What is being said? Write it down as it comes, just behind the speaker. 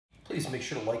Please make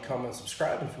sure to like, comment, and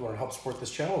subscribe. And if you want to help support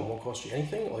this channel, it won't cost you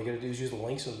anything. All you gotta do is use the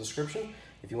links in the description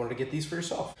if you wanted to get these for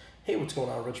yourself. Hey, what's going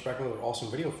on? Rich back with another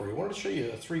awesome video for you. I wanted to show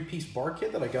you a 3-piece bar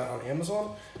kit that I got on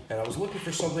Amazon, and I was looking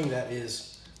for something that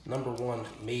is #1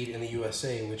 made in the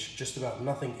USA, which just about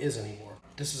nothing is anymore.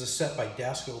 This is a set by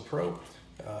Dasco Pro,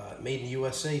 made in the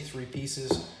USA, 3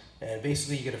 pieces, and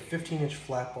basically you get a 15-inch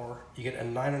flat bar, you get a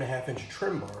 9.5-inch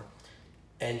trim bar,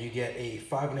 and you get a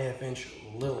 5.5-inch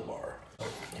little bar. So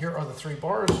here are the 3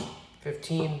 bars: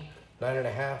 15,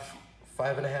 9.5,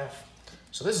 5.5.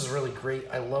 So this is really great.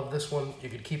 I love this one. You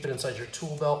could keep it inside your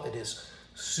tool belt. It is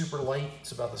super light.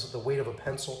 It's about the weight of a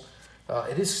pencil.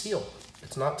 It is steel.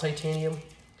 It's not titanium.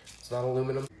 It's not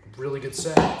aluminum. Really good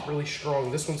set, really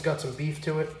strong. This one's got some beef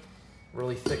to it.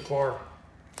 Really thick bar,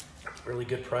 really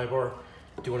good Prybar.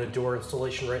 Doing a door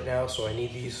installation right now, so I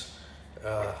need these.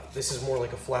 This is more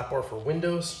like a flat bar for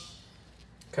windows,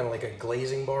 kind of like a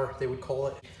glazing bar, they would call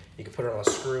it. You can put it on a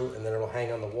screw and then it'll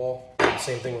hang on the wall.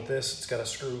 Same thing with this. It's got a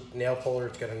screw nail puller.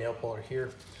 It's got a nail puller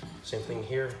here. Same thing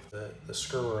here. The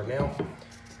screw or a nail.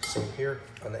 Same here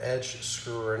on the edge,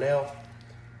 screw or a nail.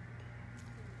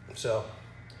 So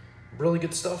really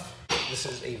good stuff. This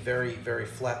is a very, very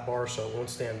flat bar, so it won't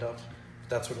stand up.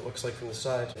 That's what it looks like from the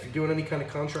side. If you're doing any kind of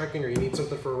contracting or you need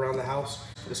something for around the house,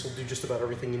 this will do just about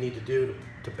everything you need to do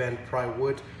to bend, pry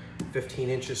wood. 15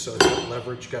 inches, so it's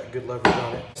got good leverage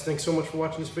on it. Thanks so much for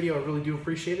watching this video. I really do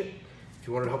appreciate it. If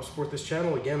you wanted to help support this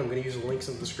channel, again, I'm going to use the links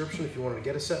in the description if you wanted to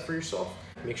get a set for yourself.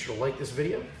 Make sure to like this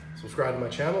video, subscribe to my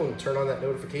channel, and turn on that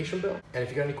notification bell. And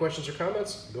if you got any questions or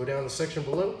comments, go down in the section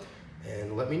below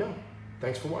and let me know.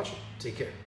 Thanks for watching. Take care.